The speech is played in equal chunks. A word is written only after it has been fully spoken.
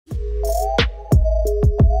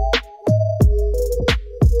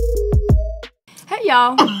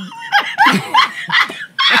y'all.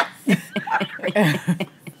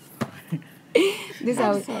 This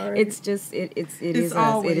how it's just it is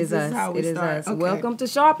us. It is us. It is us. Okay. Welcome to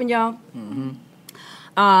Sharpen, y'all.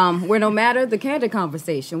 Where no matter the candid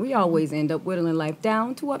conversation, we always end up whittling life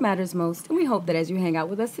down to what matters most. And we hope that as you hang out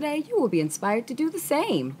with us today, you will be inspired to do the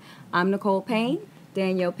same. I'm Nicole Payne,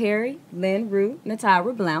 Danielle Perry, Lynn Root,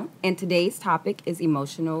 Natara Blount, and today's topic is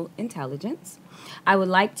emotional intelligence. I would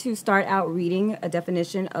like to start out reading a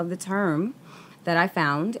definition of the term that I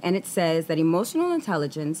found, and it says that emotional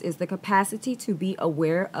intelligence is the capacity to be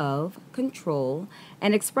aware of, control,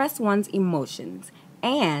 and express one's emotions,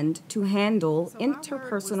 and to handle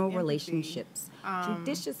interpersonal relationships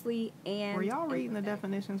judiciously and... Were y'all reading the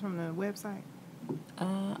definitions from the website?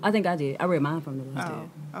 I think I did. I read mine from the website.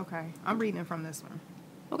 Oh, okay. I'm reading it from this one.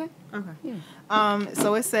 Okay. Yeah.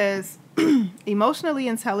 So it says, emotionally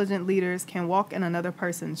intelligent leaders can walk in another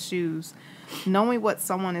person's shoes. Knowing what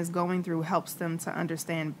someone is going through helps them to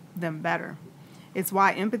understand them better. It's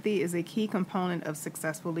why empathy is a key component of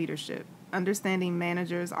successful leadership. Understanding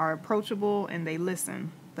managers are approachable and they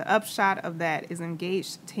listen. The upshot of that is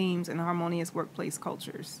engaged teams and harmonious workplace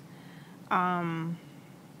cultures. And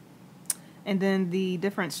then the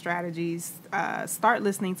different strategies, start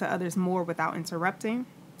listening to others more without interrupting.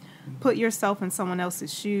 Put yourself in someone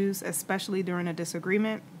else's shoes, especially during a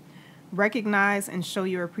disagreement. Recognize and show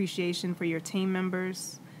your appreciation for your team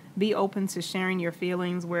members. Be open to sharing your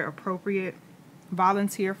feelings where appropriate.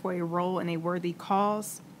 Volunteer for a role in a worthy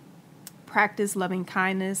cause. Practice loving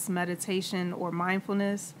kindness, meditation, or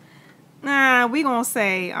mindfulness. We gonna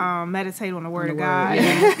say meditate on the Word of God.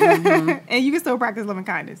 Yeah. And you can still practice loving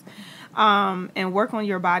kindness. And work on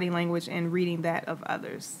your body language and reading that of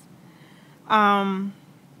others.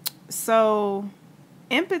 So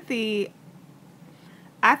empathy,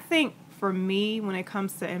 I think for me, when it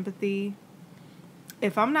comes to empathy,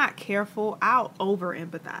 if I'm not careful, I'll over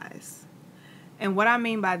empathize. And what I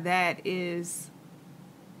mean by that is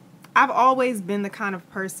I've always been the kind of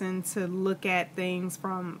person to look at things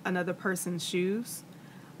from another person's shoes,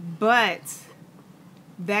 but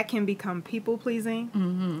that can become people-pleasing.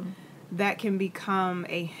 Mm-hmm. That can become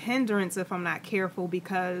a hindrance if I'm not careful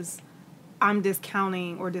because I'm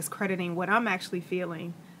discounting or discrediting what I'm actually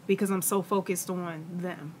feeling because I'm so focused on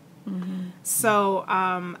them. Mm-hmm. So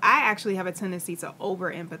I actually have a tendency to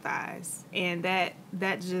over-empathize, and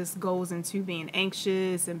that just goes into being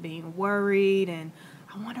anxious and being worried, and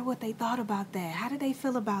I wonder what they thought about that. How did they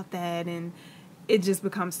feel about that? And it just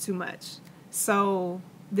becomes too much. So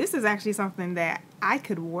this is actually something that I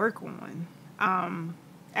could work on.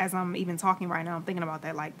 As I'm even talking right now, I'm thinking about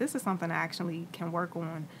that. Like, this is something I actually can work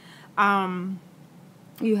on.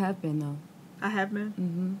 You have been, though. I have been?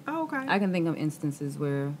 Mm-hmm. Oh, okay. I can think of instances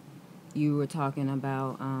where you were talking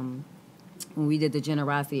about when we did the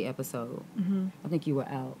generosity episode. Mm-hmm. I think you were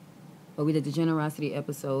out. But we did the generosity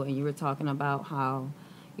episode, and you were talking about how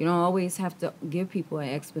you don't always have to give people an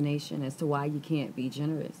explanation as to why you can't be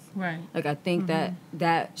generous. Right. Like, I think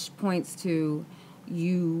that points to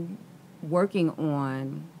you working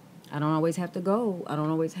on, I don't always have to go. I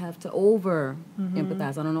don't always have to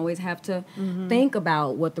over-empathize. I don't always have to think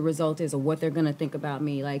about what the result is or what they're going to think about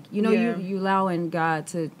me. Like, you know, you allowing God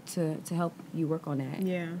to help you work on that.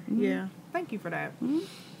 Yeah, yeah. Thank you for that. Mm-hmm.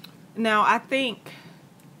 Now, I think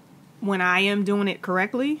when I am doing it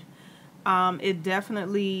correctly, it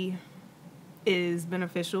definitely is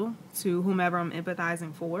beneficial to whomever I'm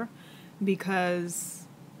empathizing for, because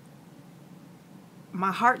my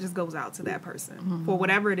heart just goes out to that person for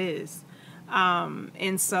whatever it is.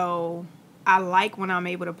 And so I like when I'm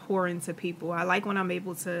able to pour into people. I like when I'm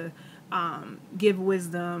able to give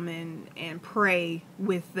wisdom and pray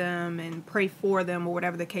with them and pray for them or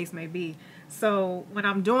whatever the case may be. So when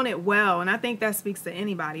I'm doing it well, and I think that speaks to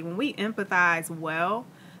anybody, when we empathize well,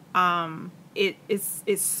 it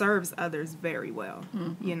serves others very well,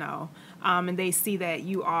 you know, and they see that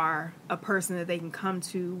you are a person that they can come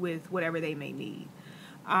to with whatever they may need.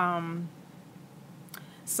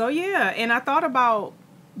 So yeah, and I thought about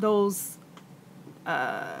those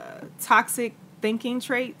toxic thinking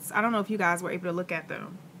traits. I don't know if you guys were able to look at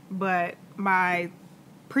them, but my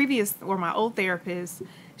old therapist,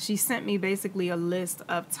 she sent me basically a list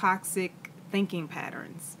of toxic thinking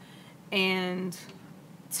patterns, and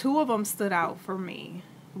 2 of them stood out for me.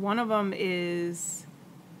 One of them is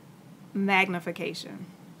magnification.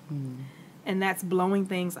 And that's blowing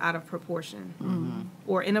things out of proportion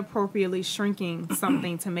or inappropriately shrinking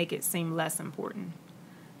something to make it seem less important.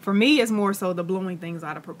 For me, it's more so the blowing things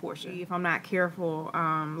out of proportion. If I'm not careful,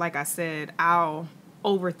 like I said, I'll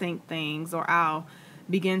overthink things, or I'll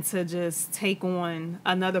begin to just take on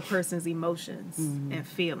another person's emotions and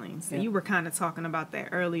feelings. And you were kind of talking about that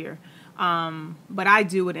earlier. But I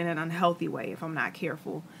do it in an unhealthy way if I'm not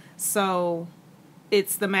careful. So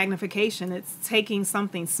it's the magnification. It's taking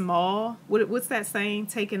something small. What's that saying?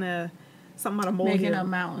 Taking something out of molehill. Making a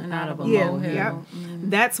mountain out of a molehill. Yeah.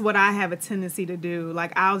 That's what I have a tendency to do.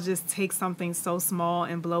 Like, I'll just take something so small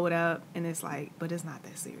and blow it up, and it's like, but it's not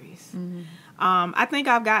that serious. I think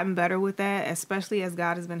I've gotten better with that, especially as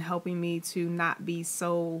God has been helping me to not be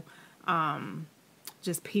so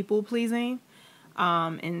just people pleasing,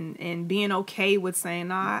 and being okay with saying,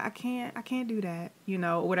 no, I can't do that,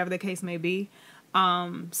 or whatever the case may be.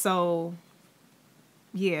 So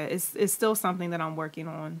yeah, it's still something that I'm working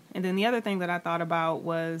on. And then the other thing that I thought about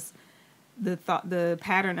was the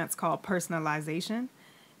pattern that's called personalization.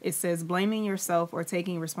 It says blaming yourself or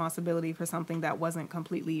taking responsibility for something that wasn't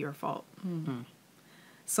completely your fault.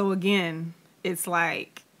 So again, it's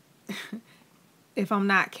like, if I'm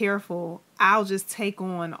not careful, I'll just take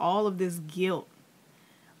on all of this guilt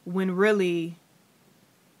when really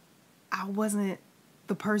I wasn't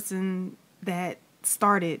the person that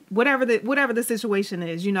started whatever the situation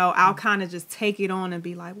is. I'll kind of just take it on and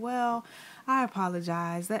be like, well, I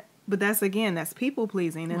apologize. But that's people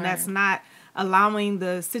pleasing, and that's not allowing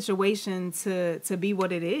the situation to be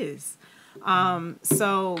what it is.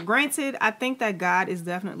 So granted, I think that God is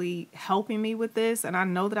definitely helping me with this, and I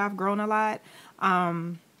know that I've grown a lot.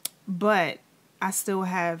 But I still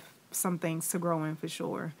have some things to grow in for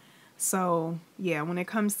sure. So yeah, when it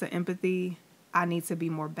comes to empathy, I need to be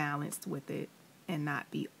more balanced with it and not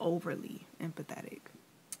be overly empathetic.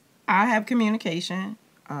 I have communication,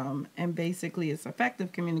 and basically it's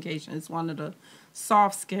effective communication. It's one of the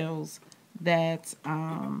soft skills that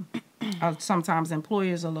sometimes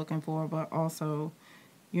employers are looking for, but also,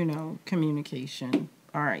 communication.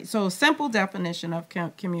 All right, so a simple definition of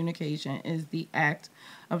communication is the act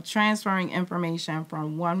of transferring information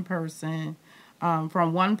from one person,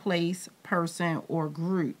 from one place, person, or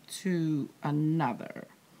group to another.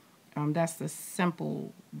 That's the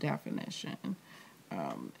simple definition.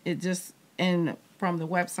 From the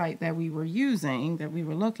website that we were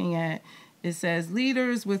looking at, it says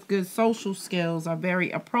leaders with good social skills are very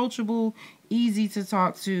approachable, easy to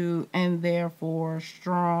talk to, and therefore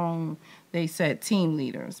strong. They said team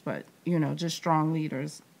leaders, but just strong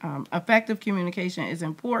leaders. Effective communication is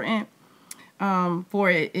important, for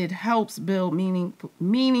it helps build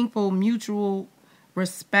meaningful, mutual,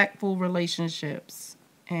 respectful relationships.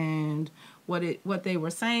 And what they were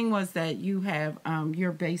saying was that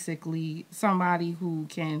you're basically somebody who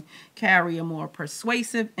can carry a more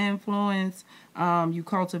persuasive influence. You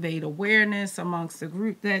cultivate awareness amongst the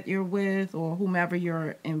group that you're with or whomever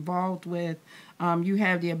you're involved with. You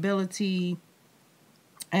have the ability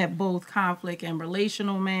at both conflict and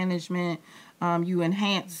relational management. You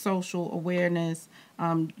enhance social awareness.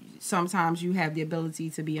 Sometimes you have the ability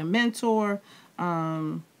to be a mentor.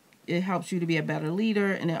 It helps you to be a better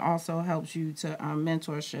leader, and it also helps you to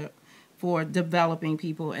mentorship for developing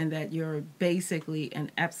people, and that you're basically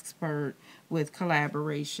an expert with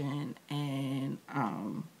collaboration and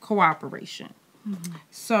cooperation.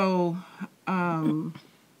 So, and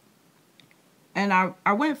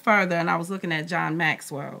I went further, and I was looking at John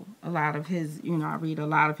Maxwell. A lot of his, I read a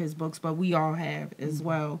lot of his books, but we all have as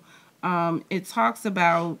well. It talks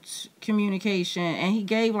about communication, and he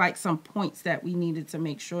gave some points that we needed to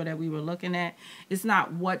make sure that we were looking at. It's not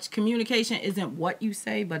communication isn't what you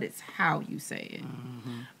say, but it's how you say it.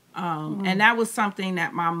 And that was something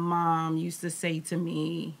that my mom used to say to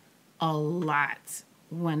me a lot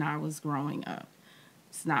when I was growing up.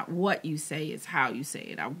 It's not what you say, it's how you say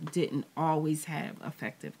it. I didn't always have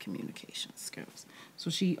effective communication skills. So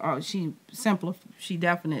she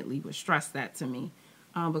definitely would stress that to me.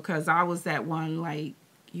 Because I was that one, I'm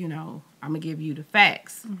going to give you the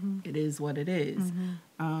facts. It is what it is.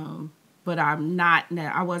 But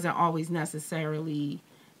I wasn't always necessarily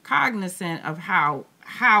cognizant of how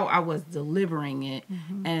I was delivering it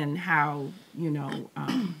and how,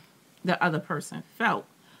 the other person felt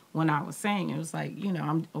when I was saying it. It was like,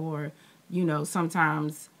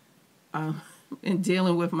 sometimes in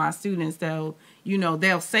dealing with my students, they'll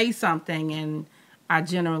say something, and I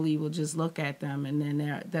generally will just look at them, and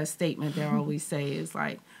then that statement they always say is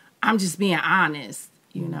like, I'm just being honest,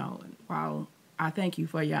 While I thank you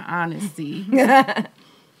for your honesty, I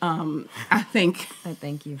thank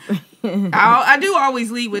you. I do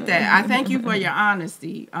always lead with that. I thank you for your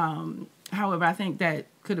honesty. However, I think that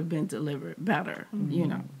could have been delivered better, you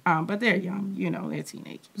know. But they're young, you know, they're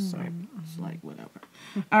teenagers, so it's like whatever.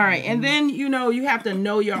 All right, and then, you know, you have to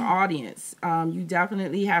know your audience. You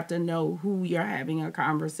definitely have to know who you're having a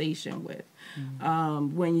conversation with.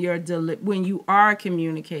 When you are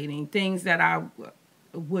communicating, things that I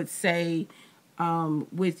would say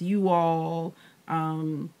with you all,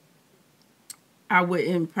 I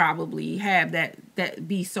wouldn't probably have that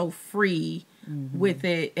be so free with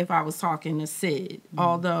it if I was talking to Sid.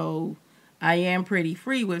 Although I am pretty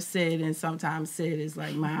free with Sid, and sometimes Sid is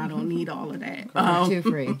like, "Man, I don't need all of that." Too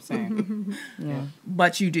free. Same. Yeah.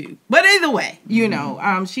 But you do. But either way, you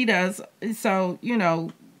know, she does. So, you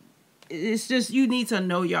know, it's just you need to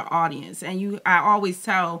know your audience, and I always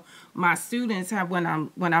tell my students when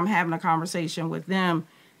I'm having a conversation with them,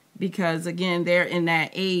 because again, they're in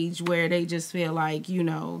that age where they just feel like, you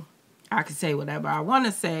know, I can say whatever I want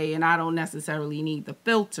to say, and I don't necessarily need the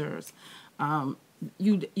filters.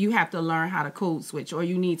 You have to learn how to code switch, or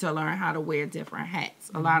you need to learn how to wear different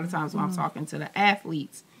hats. A lot of times when I'm talking to the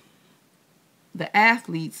athletes,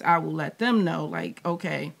 I will let them know, like,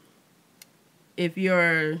 okay, if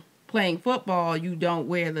you're playing football, you don't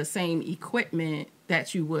wear the same equipment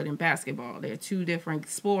that you would in basketball. They're two different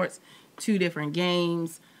sports, two different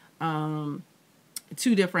games,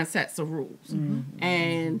 two different sets of rules.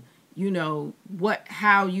 And you know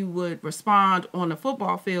how you would respond on the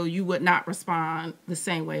football field, you would not respond the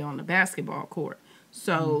same way on the basketball court.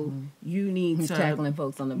 So you need to tackling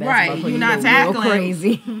folks on the basketball court. You're not tackling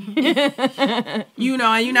crazy. You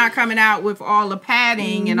know, and you're not coming out with all the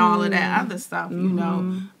padding and all of that other stuff. You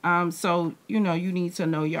know, so you know you need to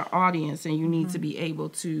know your audience, and you need to be able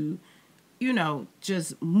to, you know,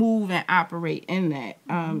 just move and operate in that.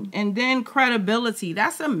 And then credibility.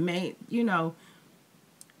 That's a main. You know,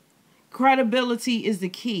 credibility is the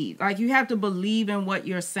key. Like, you have to believe in what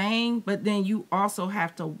you're saying, but then you also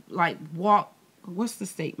have to like walk. What's the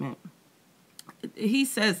statement? He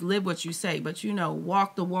says, live what you say, but you know,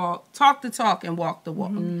 walk the walk, talk the talk, and walk the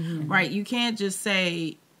walk, right? You can't just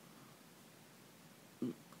say,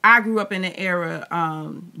 I grew up in an era,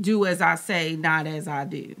 do as I say, not as I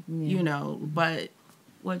do, you know, but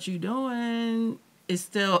what you doing is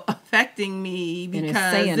still affecting me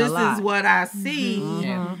because this is what I see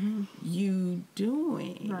you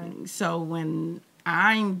doing. Right. So when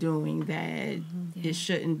I'm doing that, it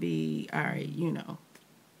shouldn't be, all right, you know,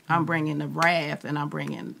 I'm bringing the wrath and I'm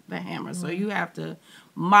bringing the hammer. So you have to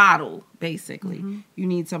model, basically. You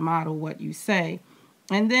need to model what you say.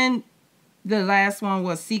 And then the last one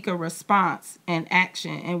was seek a response and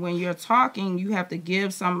action. And when you're talking, you have to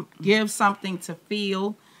give something to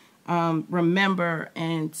feel, remember,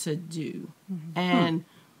 and to do. And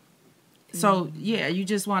so, yeah, you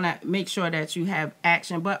just want to make sure that you have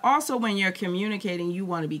action. But also when you're communicating, you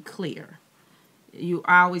want to be clear.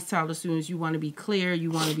 I always tell the students, you want to be clear, you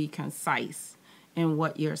want to be concise in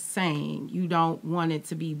what you're saying. You don't want it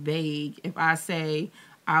to be vague. If I say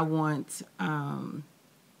I want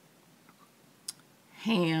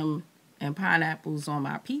ham and pineapples on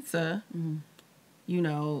my pizza, you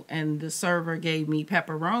know, and the server gave me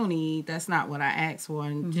pepperoni, that's not what I asked for.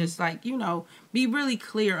 And just like, you know, be really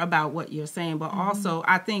clear about what you're saying. But also,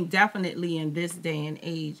 I think definitely in this day and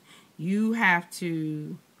age, you have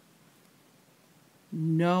to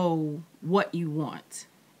know what you want.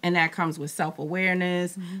 And that comes with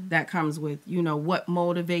self-awareness. That comes with, you know, what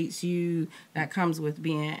motivates you. That comes with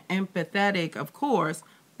being empathetic, of course.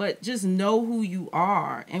 But just know who you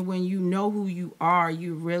are. And when you know who you are,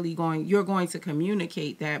 you're going to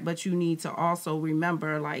communicate that. But you need to also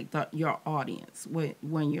remember, like, your audience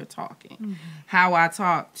when you're talking. How I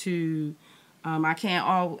talk to, I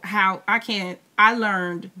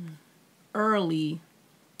learned early,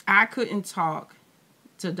 I couldn't talk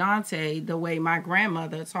to Dante the way my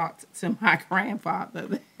grandmother talked to my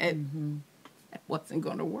grandfather. That wasn't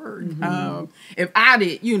going to work. If I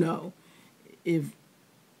did, you know,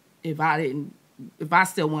 if I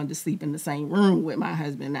still wanted to sleep in the same room with my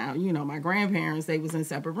husband now, you know, my grandparents, they was in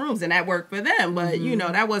separate rooms and that worked for them. But, you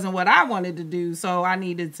know, that wasn't what I wanted to do. So I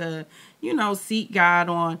needed to, you know, seek God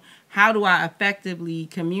on how do I effectively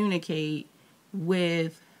communicate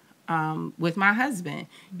with my husband.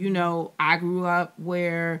 You know, I grew up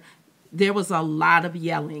where there was a lot of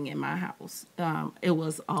yelling in my house. It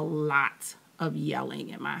was a lot of yelling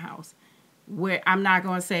in my house, where I'm not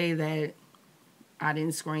going to say that I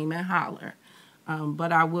didn't scream and holler.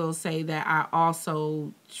 But I will say that I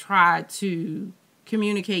also tried to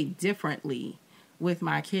communicate differently with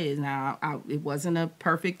my kids. Now, it wasn't a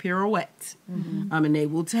perfect pirouette. And they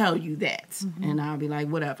will tell you that. And I'll be like,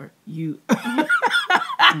 whatever, you.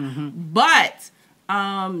 But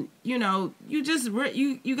You know, you just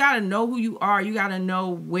you got to know who you are. You got to know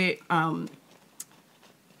where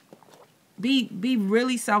be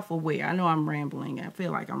really self-aware. I know I'm rambling. I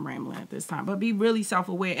feel like I'm rambling at this time, but be really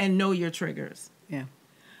self-aware and know your triggers. Yeah.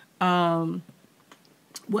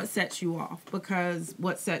 What sets you off? Because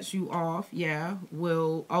what sets you off,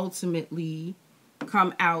 will ultimately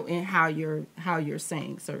come out in how you're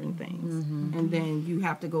saying certain things. Mm-hmm. And then you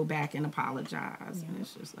have to go back and apologize. Yeah. And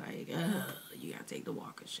it's just like, you gotta take the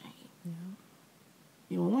walk of shame. Yeah.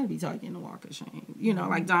 You don't want to be taking the walk of shame. You know,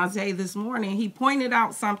 like Dante this morning, he pointed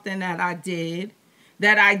out something that I did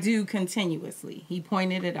that I do continuously. He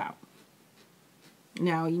pointed it out.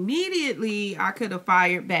 Now, immediately, I could have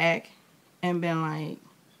fired back and been like,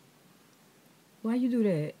 why you do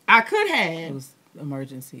that? I could have. It was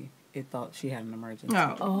emergency. It thought she had an emergency.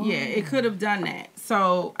 Oh. Yeah, it could have done that.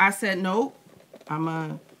 So I said, nope, I'm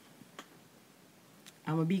a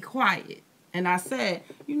be quiet. And I said,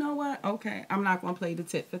 you know what? Okay, I'm not going to play the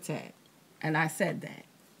tit for tat. And I said that,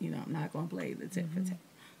 you know, I'm not going to play the tit for tat.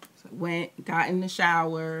 So got in the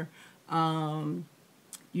shower, got in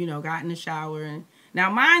the shower. And now,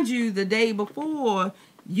 mind you, the day before,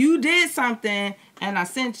 you did something, and I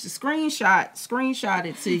sent a screenshot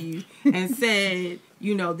it to you and said,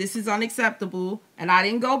 you know, this is unacceptable. And I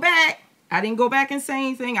didn't go back. And say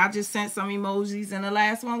anything. I just sent some emojis, and the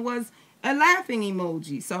last one was a laughing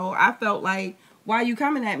emoji. So I felt like, why are you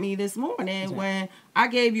coming at me this morning when I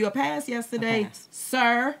gave you a pass yesterday,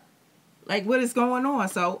 sir? Like, what is going on?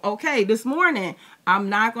 So, okay, this morning, I'm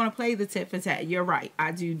not going to play the tit for tat. You're right.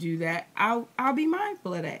 I do that. I'll be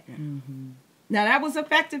mindful of that. Mm-hmm. Now, that was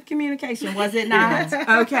effective communication, was it not?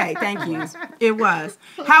 Okay, thank you. It was.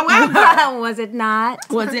 However... Was it not?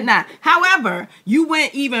 Was it not? However, you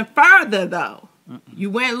went even further, though. You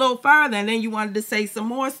went a little further, and then you wanted to say some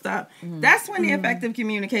more stuff. That's when the effective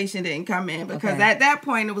communication didn't come in, because at that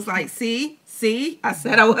point, it was like, see, I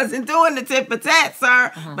said I wasn't doing the tit for tat,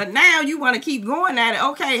 sir. But now you want to keep going at it.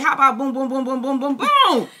 Okay, how about boom, boom, boom, boom, boom, boom,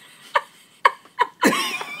 boom?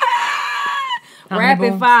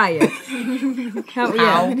 Rapid fire.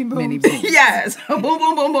 How many booms? Yes. Boom,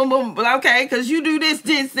 boom, boom, boom, boom. Okay, because you do this,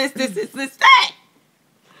 that.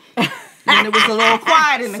 And it was a little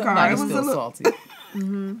quiet in the car. It was still salty.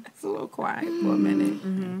 It's a little quiet for a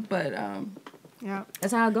minute. But, yeah.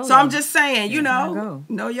 That's how it goes. So I'm just saying,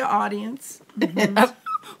 know your audience.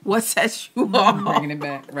 What sets you off. Bringing it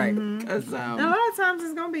back. Right. Because a lot of times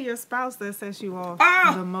it's going to be your spouse that sets you off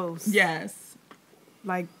the most. Yes.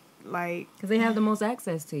 Like, because they have the most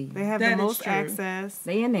access to you. They have the most access.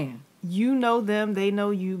 They in there. You know them. They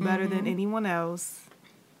know you better than anyone else.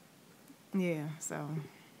 Yeah, so.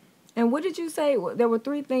 And what did you say? There were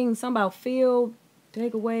 3 things. Something about feel,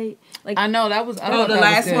 take away. Like, I know that was. The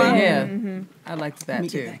last one. Yeah, I liked that too. Let me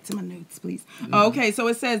get back to my notes, please. Okay, so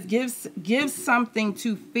it says give something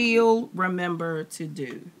to feel, remember, to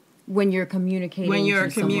do. When you're communicating.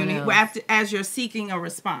 As you're seeking a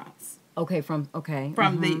response. Okay, from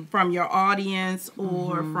your audience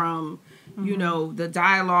or from the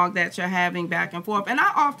dialogue that you're having back and forth. And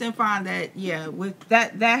I often find that with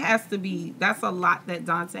that has to be, that's a lot that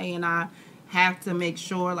Dante and I have to make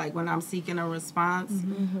sure, like when I'm seeking a response,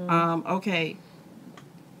 okay,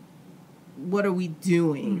 what are we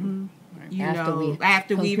doing? After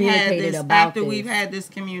we've had this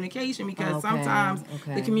communication, because sometimes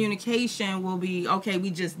the communication will be, okay,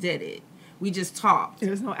 we just did it. We just talked.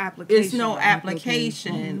 There's no application. It's no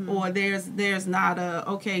application, or there's not a,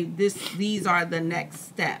 okay, these are the next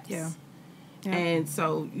steps. Yeah. And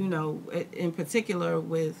so, in particular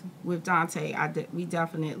with Dante, we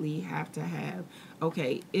definitely have to have,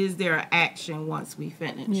 okay, is there an action once we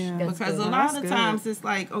finish? Yeah, because a lot of times it's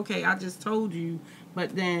like, okay, I just told you,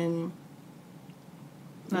 but then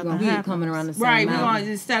we coming around the same we want,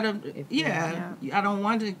 instead of I don't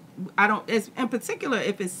want to. It's, in particular,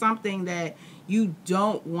 if it's something that you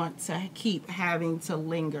don't want to keep having to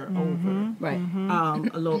linger over, right?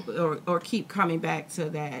 A little, or keep coming back to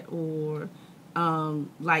that, or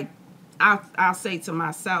like I'll say to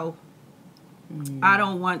myself, I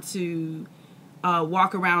don't want to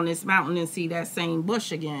walk around this mountain and see that same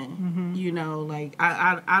bush again. Like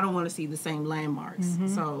I don't want to see the same landmarks.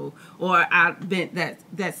 So, or I've been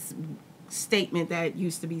that statement that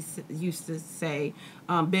used to say,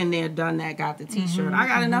 been there, done that, got the T-shirt. I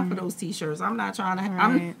got enough of those T-shirts. I'm not trying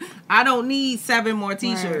to. I don't need 7 more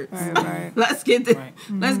T-shirts. Right. Let's get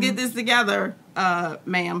this together,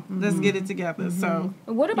 ma'am. Let's get it together. So,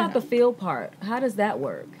 what about the feel part? How does that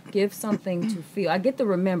work? Give something to feel. I get the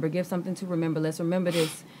remember. Give something to remember. Let's remember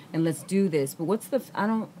this and let's do this. But what's the?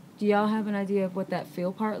 Do y'all have an idea of what that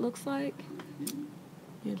feel part looks like?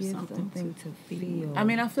 Give something to feel. I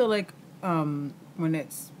mean, I feel like when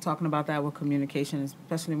it's talking about that with communication,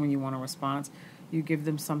 especially when you want a response, you give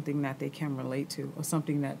them something that they can relate to or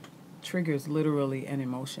something that triggers literally an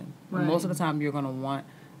emotion. Right. Most of the time you're going to want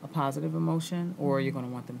a positive emotion, or you're going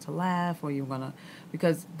to want them to laugh, or you're going to,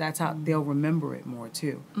 because that's how they'll remember it more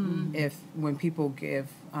too. If when people give,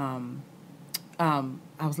 I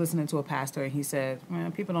was listening to a pastor and he said,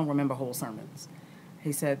 man, people don't remember whole sermons.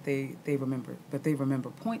 He said they remember, but they remember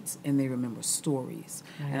points and they remember stories.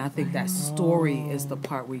 Right. And I think that story is the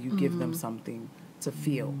part where you give them something to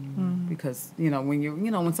feel. Because,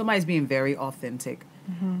 when somebody's being very authentic,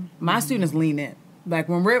 my students lean in. Like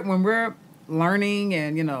when we're learning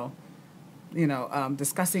and,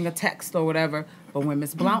 discussing a text or whatever, but when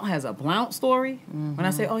Miss Blount has a Blount story, when I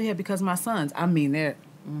say, oh yeah, because my sons, I mean they're,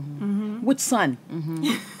 which son?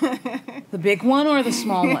 The big one or the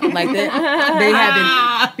small one? Like they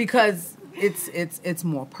haven't, because it's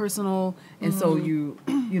more personal, and so you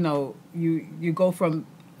go from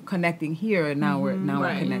connecting here, and now we're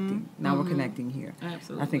connecting. Now we're connecting here.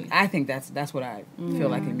 Absolutely. I think that's what I feel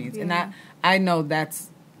like it means, and I know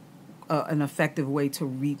that's an effective way to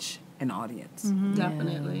reach an audience.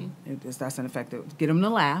 Definitely, that's an effective. Get them to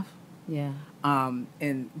laugh. Yeah.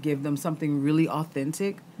 And give them something really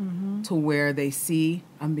authentic to where they see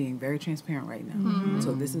I'm being very transparent right now.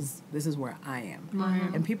 So this is where I am.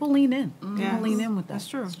 And people lean in. People lean in with that. That's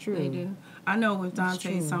true. It's true. They do. I know with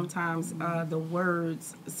Dante, sometimes the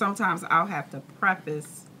words, sometimes I'll have to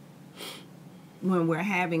preface when we're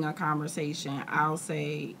having a conversation. I'll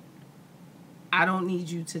say, I don't need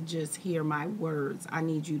you to just hear my words. I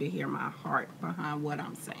need you to hear my heart behind what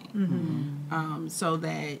I'm saying. So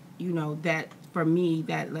that, that for me,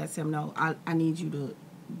 that lets him know I need you to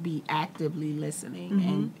be actively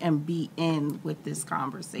listening and be in with this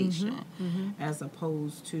conversation as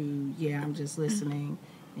opposed to, I'm just listening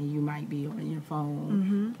and you might be on your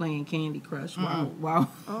phone playing Candy Crush while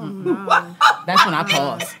Oh, no. That's when I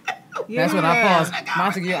pause. That's when I pause.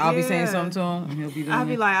 Montague, I'll be saying something to him, and he'll be doing I'll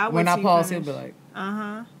be like, when I pause, he'll be like,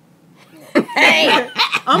 hey,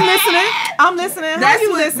 I'm listening. That's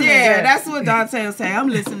you what, listening? Yeah, that's what Dante will say. I'm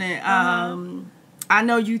listening. I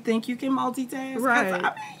know you think you can multitask. Right.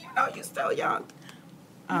 I mean, you're still young.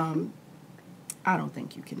 I don't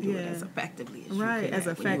think you can do it as effectively as you could. As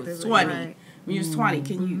effectively. When you was 20. Right. When you was 20,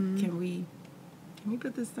 can we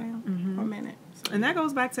put this down for a minute? So, and that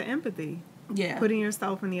goes back to empathy. Yeah. Putting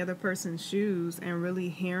yourself in the other person's shoes and really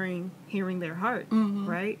hearing their heart,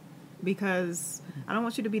 right? Because I don't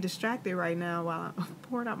want you to be distracted right now while I'm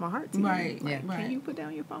pouring out my heart to you. Right. Like, Right. Can you put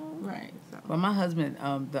down your phone? Right. So. Well, my husband,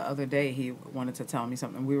 the other day, he wanted to tell me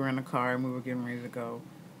something. We were in a car and we were getting ready to go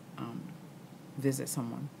visit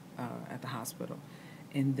someone at the hospital.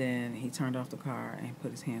 And then he turned off the car and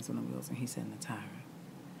put his hands on the wheels and he said, Natara.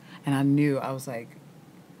 And I knew, I was like,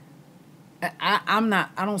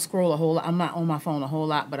 I don't scroll a whole lot. I'm not on my phone a whole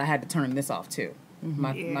lot, but I had to turn this off too.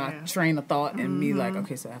 My train of thought and me like,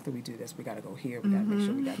 okay, so after we do this, we got to go here. We got to make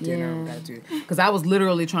sure we got dinner. We got to do, because I was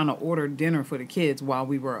literally trying to order dinner for the kids while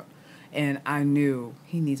we were, and I knew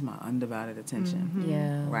he needs my undivided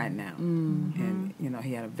attention right now. And,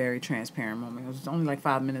 he had a very transparent moment. It was only like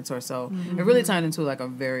 5 minutes or so. It really turned into like a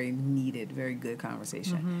very needed, very good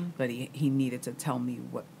conversation. But he needed to tell me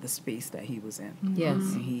what the space that he was in. Yes.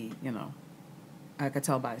 And he, I could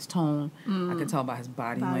tell by his tone. I could tell by his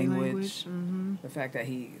body language. The fact that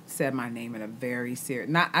he said my name in a very serious...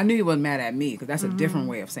 I knew he wasn't mad at me, because that's a different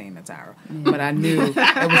way of saying Natara. But I knew it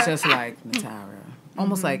was just like, Natara.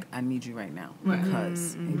 Almost like, I need you right now.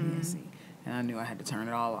 Because A, B, and C. And I knew I had to turn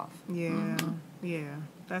it all off. Yeah. Yeah.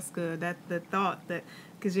 That's good. That the thought that...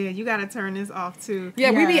 Because, you got to turn this off, too.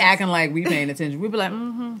 Yeah, we be acting like we paying attention. We be like,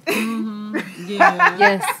 Yeah.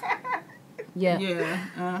 Yes. Yeah.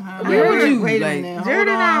 Yeah. Jared and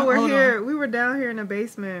I were here. We were down here in the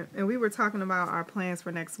basement, and we were talking about our plans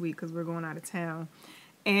for next week because we're going out of town.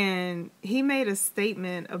 And he made a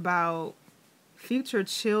statement about future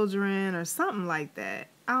children or something like that.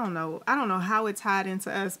 I don't know how it tied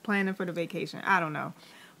into us planning for the vacation. I don't know.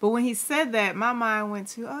 But when he said that, my mind went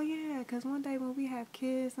to, oh, yeah, because one day when we have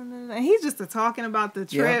kids, and he's just talking about the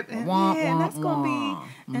trip. And, and that's going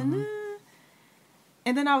to be...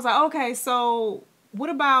 And then I was like, okay, so what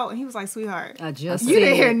about... And he was like, sweetheart, I just you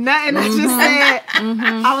didn't hear nothing I just said.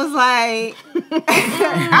 I was like...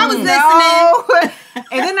 I was listening.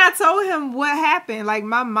 And then I told him what happened. Like,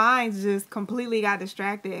 my mind just completely got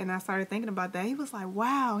distracted, and I started thinking about that. He was like,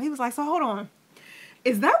 wow. He was like, so hold on.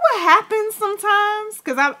 is that what happens sometimes?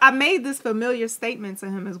 Because I made this familiar statement to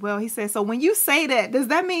him as well. He said, so when you say that, does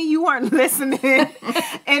that mean you weren't listening?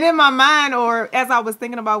 And in my mind, or as I was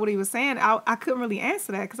thinking about what he was saying, I couldn't really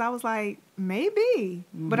answer that because I was like, maybe.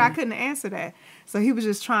 But I couldn't answer that. So he was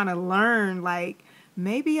just trying to learn, like,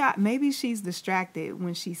 maybe she's distracted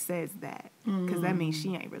when she says that. Because that means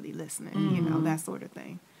she ain't really listening, you know, that sort of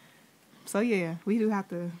thing. So, yeah, we do have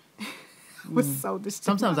to... was so distracted.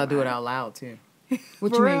 Sometimes I do it out loud, too.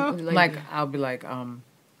 What For you real? mean? Like, I'll be like,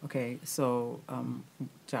 okay, so,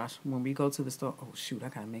 Josh, when we go to the store, oh, shoot, I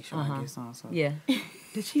got to make sure I get some. So. Yeah.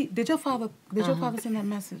 Did your father send that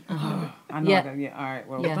message? I know. Yeah. All right.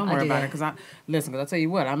 Well, Yeah, don't I worry do about it. that. Because I tell you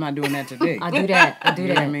what, I'm not doing that today. I do that. You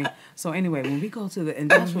know what I mean? So anyway, when we go to and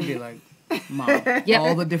Josh will be like, Mom,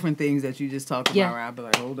 all the different things that you just talked about, right? I'll be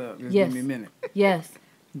like, hold up, just give me a minute. Yes.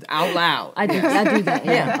 Out loud. I do that.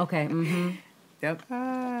 Yeah. Okay. Mm-hmm. Yep.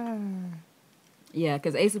 Yeah,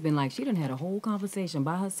 because Ace has been like, she done had a whole conversation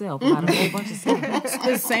by herself about a whole bunch of stuff. It's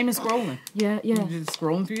the same as scrolling. Yeah. You're just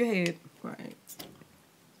scrolling through your head. Right.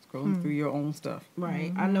 Scrolling through your own stuff.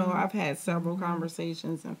 Right. I know I've had several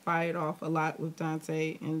conversations and fired off a lot with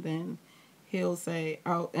Dante, and then he'll say,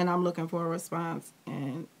 oh, and I'm looking for a response,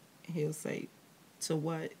 and he'll say, to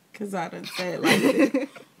what? Because I done said, like,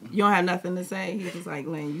 you don't have nothing to say. He was like,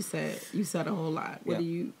 Lynn, you said a whole lot. What do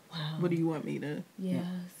you want me to... Yes.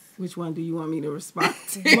 Which one do you want me to respond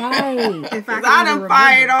to? Right. Because I done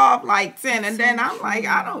fired off like 10, and then I'm like,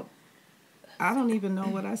 I don't even know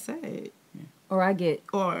what I said. Or I get,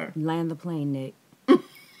 Or land the plane, Nick.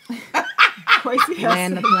 Crazy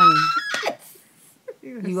Land the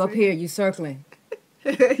plane. You up here, you circling.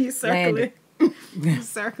 You circling. You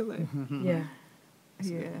circling. Yeah.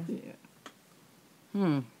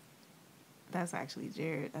 Yeah. That's actually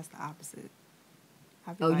Jared. That's the opposite.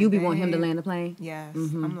 You be wanting him to land the plane? Yes.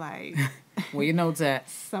 I'm like, Where your notes at?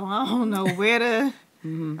 so I don't know where to.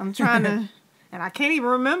 I'm trying to, and I can't even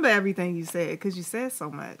remember everything you said because you said so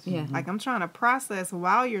much. Yeah. Like I'm trying to process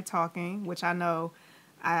while you're talking, which I know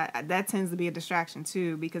that tends to be a distraction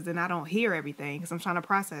too because then I don't hear everything because I'm trying to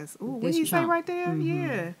process. Ooh, what did you say right there?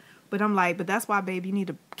 Yeah. But I'm like, but that's why, babe, you need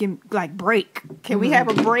to give like break. Can we have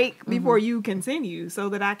a break before you continue so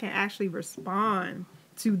that I can actually respond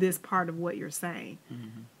to this part of what you're saying?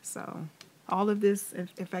 So all of this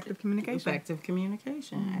effective communication. effective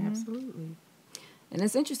communication, absolutely. And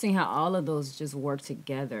it's interesting how all of those just work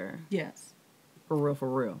together. Yes. For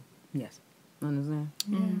real. Yes. Understand?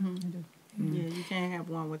 Yeah, you can't have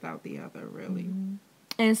one without the other, really.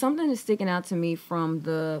 And something is sticking out to me from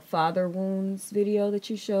the father wounds video that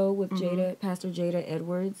you showed with Pastor Jada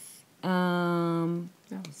Edwards.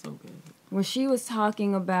 That was so good. Where she was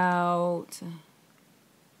talking about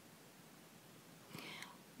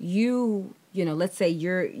you know, let's say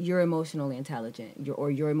you're emotionally intelligent,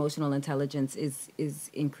 your emotional intelligence is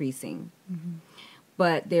increasing,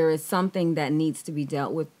 but there is something that needs to be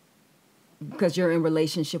dealt with because you're in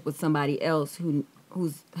relationship with somebody else who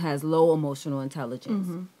has low emotional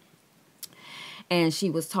intelligence. And she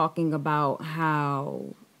was talking about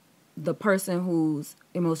how the person whose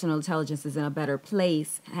emotional intelligence is in a better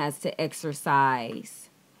place has to exercise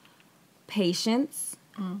patience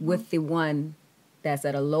with the one that's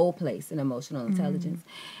at a low place in emotional intelligence.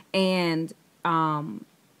 And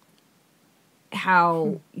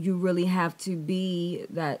how you really have to be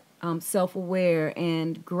that self-aware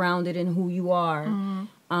and grounded in who you are,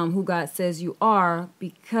 who God says you are,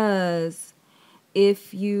 because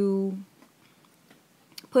if you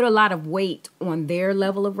put a lot of weight on their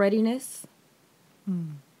level of readiness,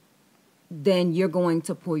 then you're going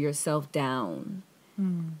to pull yourself down.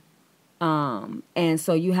 And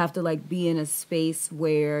so you have to like be in a space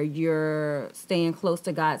where you're staying close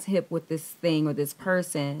to God's hip with this thing or this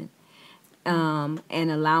person, and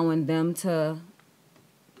allowing them to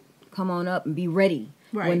come on up and be ready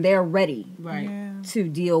when they're ready to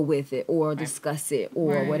deal with it or discuss it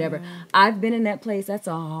or whatever. I've been in that place.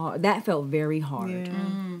 That felt very hard.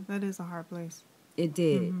 Yeah, that is a hard place. It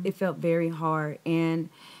did. It felt very hard. And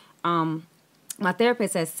my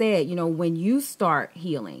therapist has said, you know, when you start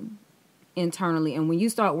healing internally and when you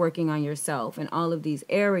start working on yourself in all of these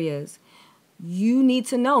areas, you need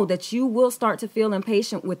to know that you will start to feel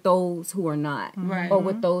impatient with those who are not, or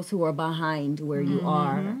with those who are behind where you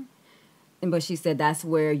are. But she said that's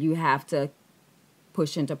where you have to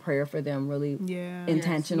push into prayer for them really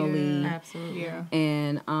intentionally, absolutely,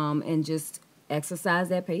 and just exercise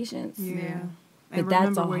that patience. And but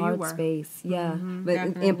that's a hard space. But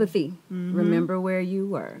definitely. empathy. Remember where you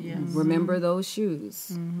were. Remember those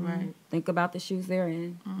shoes. Right. Think about the shoes they're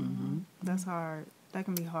in. That's hard. That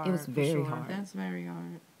can be hard. It was very hard. That's very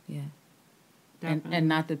hard. Yeah. and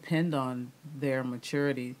not depend on their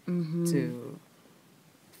maturity to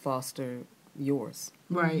foster yours.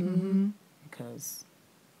 Right. Because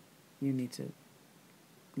you need to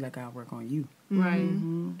let God work on you. Right.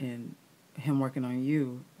 And him working on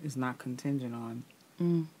you is not contingent on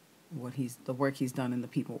the work he's done in the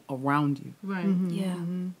people around you. Right. Yeah.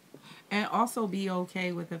 And also be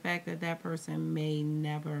okay with the fact that that person may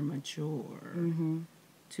never mature.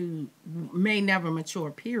 May never mature,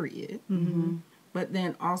 period. But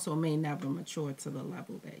then also may never mature to the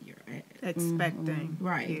level that you're at. Expecting.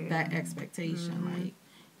 Right. Yeah. That expectation. Like,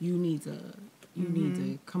 you need to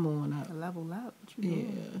come on up. Level up. You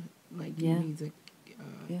need to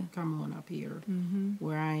come on up here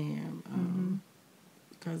where I am.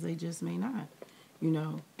 Because they just may not.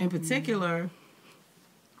 In particular,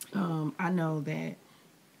 I know that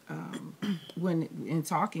when in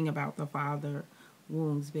talking about the father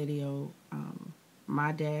wounds video,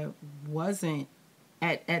 my dad wasn't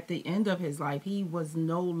at the end of his life. He was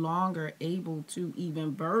no longer able to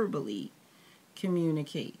even verbally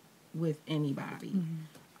communicate with anybody.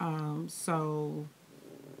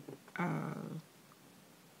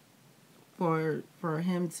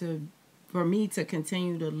 For me to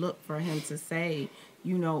continue to look for him to say,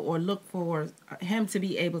 or look for him to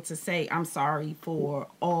be able to say, I'm sorry for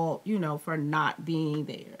all, for not being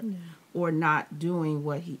there or not doing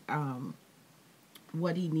what he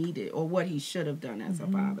needed or what he should have done as a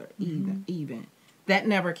father, even. That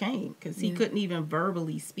never came because he couldn't even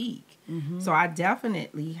verbally speak. So I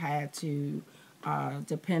definitely had to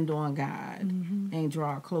depend on God and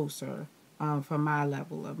draw closer for my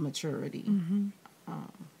level of maturity.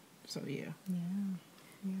 So, yeah.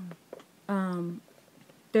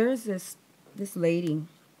 There's this lady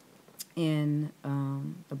in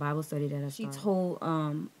the Bible study that she told,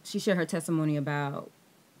 she shared her testimony about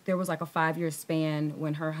there was like a 5-year span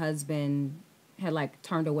when her husband had like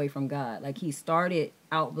turned away from God. Like he started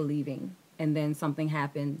out believing and then something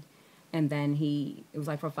happened and then it was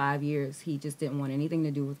like for 5 years, he just didn't want anything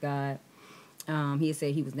to do with God. He had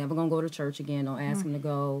said he was never going to go to church again. Don't ask him to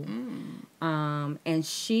go. And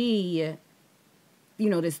she,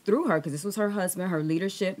 this through her, because this was her husband, her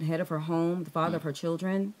leadership, the head of her home, the father of her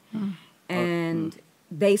children. And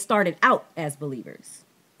they started out as believers.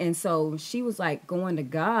 And so she was like going to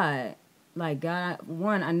God, like, God,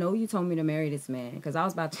 one, I know you told me to marry this man. Because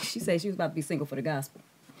she said she was about to be single for the gospel.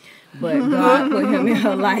 But God put him in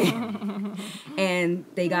her life. And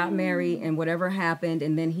they got married and whatever happened.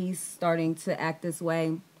 And then he's starting to act this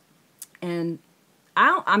way. And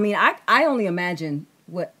I only imagine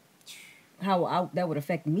how that would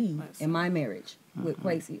affect me in my marriage with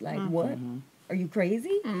Quasi. Like, what? Are you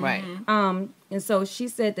crazy? Right. And so she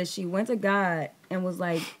said that she went to God and was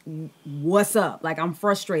like, what's up? Like, I'm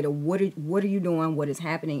frustrated. What are you doing? What is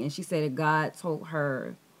happening? And she said that God told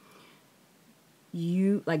her,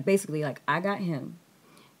 basically, I got him.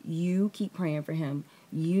 You keep praying for him.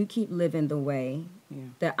 You keep living the way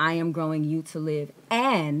that I am growing you to live,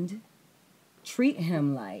 and treat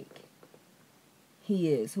him like he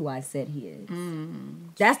is who I said he is.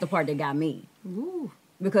 That's the part that got me. Ooh.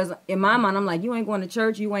 Because in my mind, I'm like, you ain't going to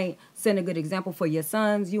church. You ain't setting a good example for your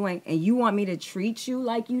sons. And you want me to treat you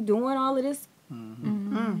like you doing all of this?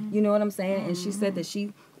 You know what I'm saying? And she said that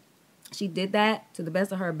she did that to the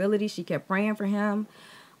best of her ability. She kept praying for him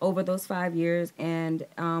over those 5 years. And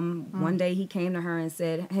one day he came to her and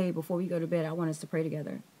said, hey, before we go to bed, I want us to pray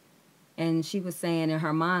together. And she was saying in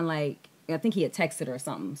her mind, like, I think he had texted her or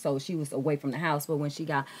something. So she was away from the house. But when she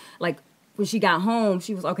got home,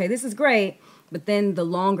 she was, okay, this is great. But then the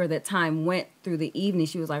longer that time went through the evening,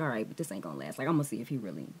 she was like, all right, but this ain't going to last. Like, I'm going to see if he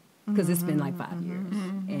really, because it's been like 5 years.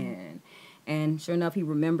 And sure enough, he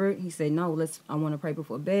remembered. He said, no, I want to pray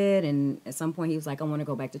before bed. And at some point he was like, I want to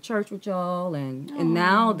go back to church with y'all. And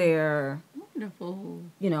now they're wonderful.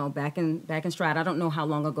 Back in stride. I don't know how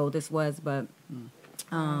long ago this was, but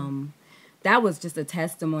that was just a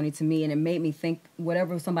testimony to me, and it made me think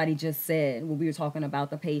whatever somebody just said when we were talking about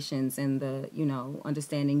the patience and the,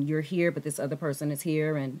 understanding you're here, but this other person is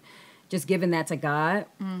here, and just giving that to God,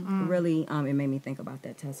 really, it made me think about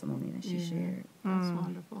that testimony that she shared. That's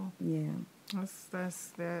wonderful. Yeah.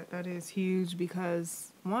 That is huge,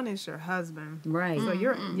 because one is your husband. Right. So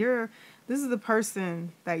this is the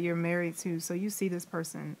person that you're married to, so you see this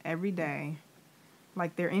person every day,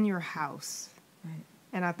 like they're in your house. Right.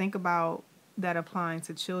 And I think about that applying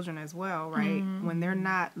to children as well, right? When they're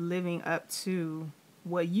not living up to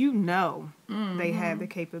what they have the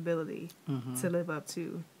capability to live up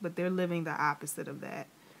to, but they're living the opposite of that,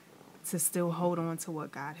 to still hold on to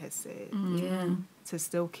what God has said. Yeah. To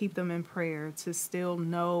still keep them in prayer, to still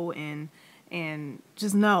know and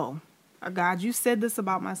just know God, you said this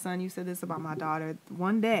about my son. You said this about my daughter.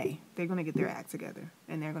 One day, they're going to get their act together,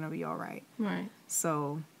 and they're going to be all right. Right.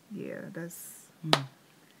 So, yeah, that's...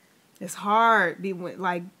 It's hard.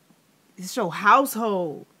 It's your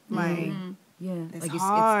household. Like, yeah, it's like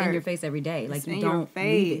hard. It's in your face every day. Like, you in don't your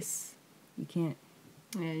face. You can't.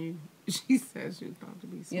 Yeah, she says she's about to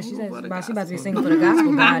be single. Yeah, she says she's about to be single for the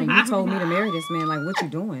gospel God, and you told me to marry this man. Like, what you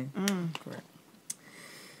doing? Correct.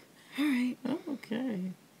 All right.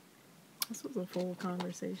 Okay. This was a full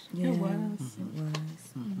conversation. Yeah, It was. It was.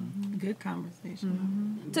 Good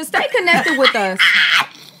conversation. To stay connected with us,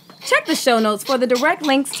 check the show notes for the direct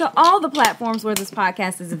links to all the platforms where this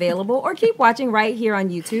podcast is available, or keep watching right here on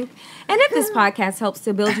YouTube. And if this podcast helps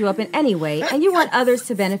to build you up in any way and you want others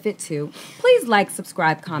to benefit too, please like,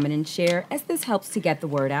 subscribe, comment, and share, as this helps to get the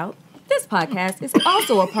word out. This podcast is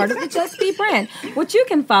also a part of the juhstbee brand, which you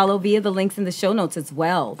can follow via the links in the show notes as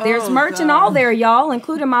well. There's merch and all there, y'all,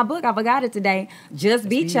 including my book. I forgot it today.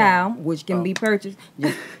 Juhstbee Child, which can be purchased.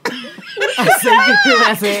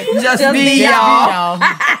 Juhstbee, y'all.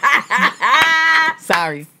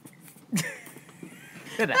 Sorry.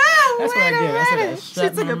 That's what I did. She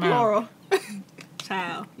took a plural.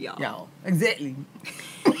 Child, y'all. Y'all. Exactly.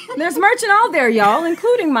 There's merch and all there, y'all,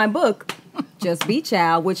 including my book, Juhstbee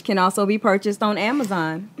Child, which can also be purchased on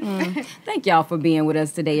Amazon. Thank y'all for being with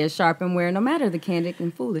us today at Sharp and Where. No matter the candid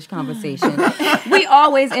and foolish conversation, we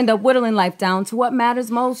always end up whittling life down to what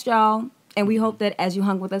matters most, y'all. And we hope that as you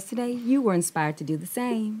hung with us today, you were inspired to do the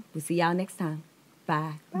same. We'll see y'all next time.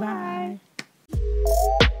 Bye. Bye.